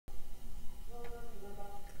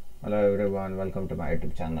Hello everyone, welcome to my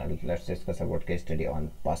YouTube channel. Let's discuss about case study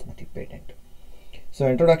on Basmati patent. So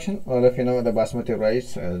introduction, all of you know the Basmati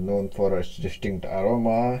rice is known for its distinct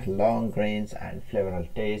aroma, long grains and flavoral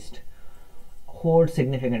taste, holds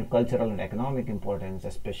significant cultural and economic importance,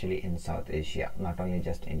 especially in South Asia, not only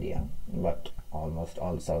just India, but almost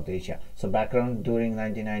all South Asia. So background, during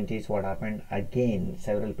 1990s, what happened? Again,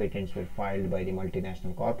 several patents were filed by the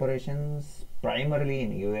multinational corporations, primarily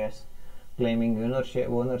in US, claiming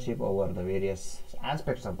ownership over the various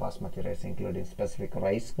aspects of basmati rice, including specific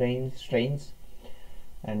rice grains, strains,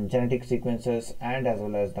 and genetic sequences, and as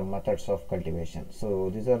well as the methods of cultivation. So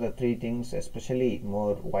these are the three things, especially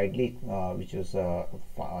more widely, which is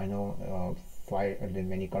filed in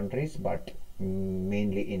many countries, but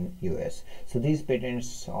mainly in US. So these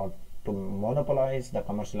patents are to monopolize the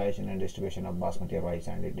commercialization and distribution of basmati rice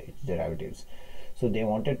and its derivatives. So they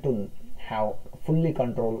wanted to have fully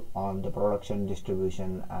control on the production,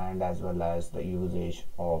 distribution, and as well as the usage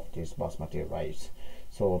of this basmati rice,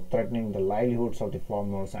 so threatening the livelihoods of the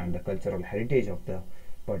farmers and the cultural heritage of the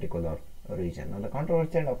particular region. Now the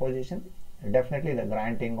controversy and opposition, definitely the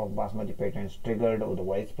granting of basmati patents triggered the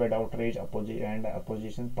widespread outrage and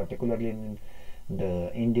opposition, particularly in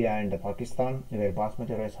the India and the Pakistan, where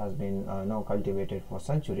basmati rice has been cultivated for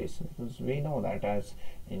centuries. Because we know that as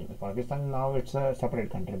in Pakistan now it's a separate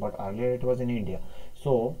country, but earlier it was in India.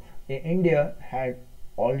 So India had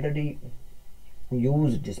already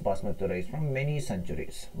used this basmati rice from many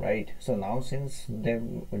centuries, right? So now since they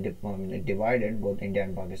divided both India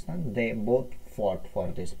and Pakistan, they both fought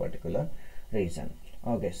for this particular reason.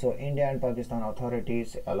 Okay, so India and Pakistan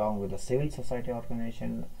authorities, along with the civil society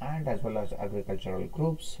organization and as well as agricultural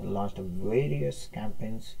groups, launched various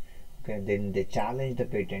campaigns. Okay, then they challenged the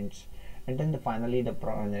patents, and then finally the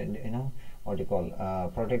protect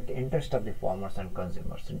the interest of the farmers and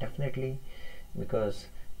consumers. So definitely, because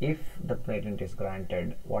if the patent is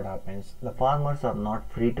granted, what happens? The farmers are not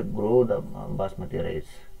free to grow the basmati rice.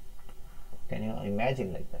 Can you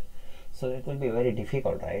imagine like that? So it will be very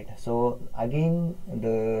difficult, right? So again,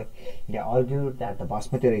 they argued that the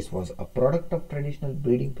basmati rice was a product of traditional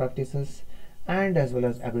breeding practices and as well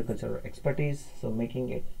as agricultural expertise, so making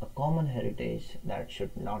it a common heritage that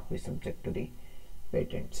should not be subject to the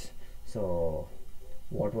patents. So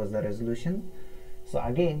what was the resolution? So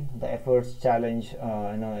again, the efforts to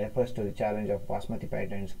the challenge of basmati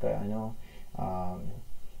patents,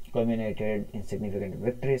 culminated in significant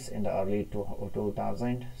victories in the early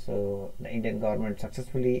 2000. So the Indian government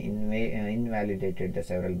successfully invalidated the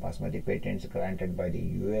several basmati patents granted by the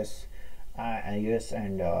US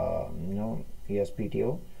and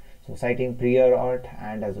USPTO. So citing prior art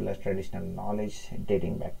and as well as traditional knowledge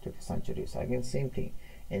dating back to the centuries. Again, same thing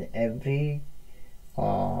in every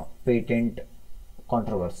patent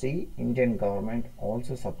controversy, Indian government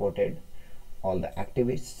also supported all the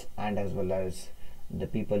activists and as well as the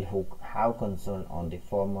people who have concern on the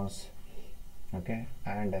farmers, okay,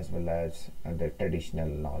 and as well as the traditional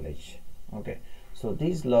knowledge. Okay, so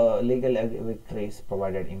these legal victories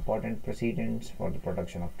provided important precedents for the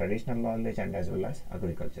protection of traditional knowledge and as well as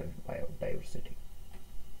agricultural biodiversity.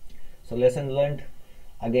 So lesson learned,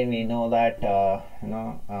 again we know that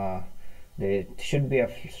there should be a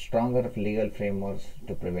stronger legal frameworks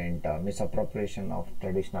to prevent misappropriation of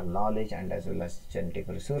traditional knowledge and as well as genetic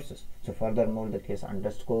resources. So furthermore, the case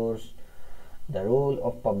underscores the role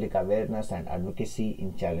of public awareness and advocacy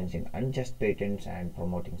in challenging unjust patents and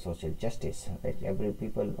promoting social justice. Right?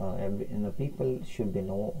 People should be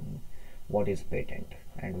know what is patent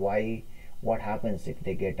and why. What happens if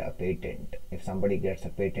they get a patent? If somebody gets a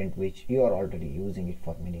patent which you are already using it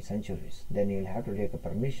for many centuries, then you'll have to take a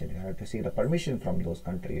permission. You have to see the permission from those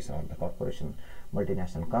countries or the corporation,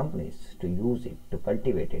 multinational companies to use it, to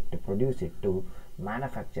cultivate it, to produce it, to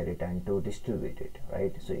manufacture it, and to distribute it.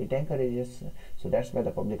 Right? So it encourages. So that's why the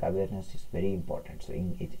public awareness is very important. So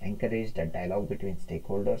it encourages the dialogue between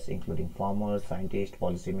stakeholders, including farmers, scientists,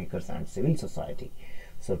 policymakers, and civil society.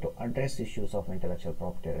 So to address issues of intellectual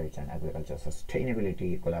property rights and agriculture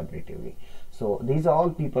sustainability collaboratively. So these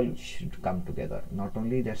all people should come together, not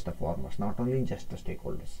only just the farmers, not only just the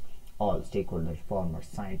stakeholders, all stakeholders, farmers,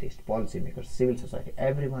 scientists, policymakers, civil society,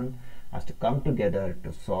 everyone has to come together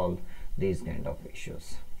to solve these kind of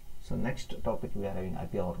issues. So next topic we are having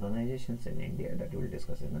IPR organizations in India that we will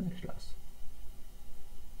discuss in the next class.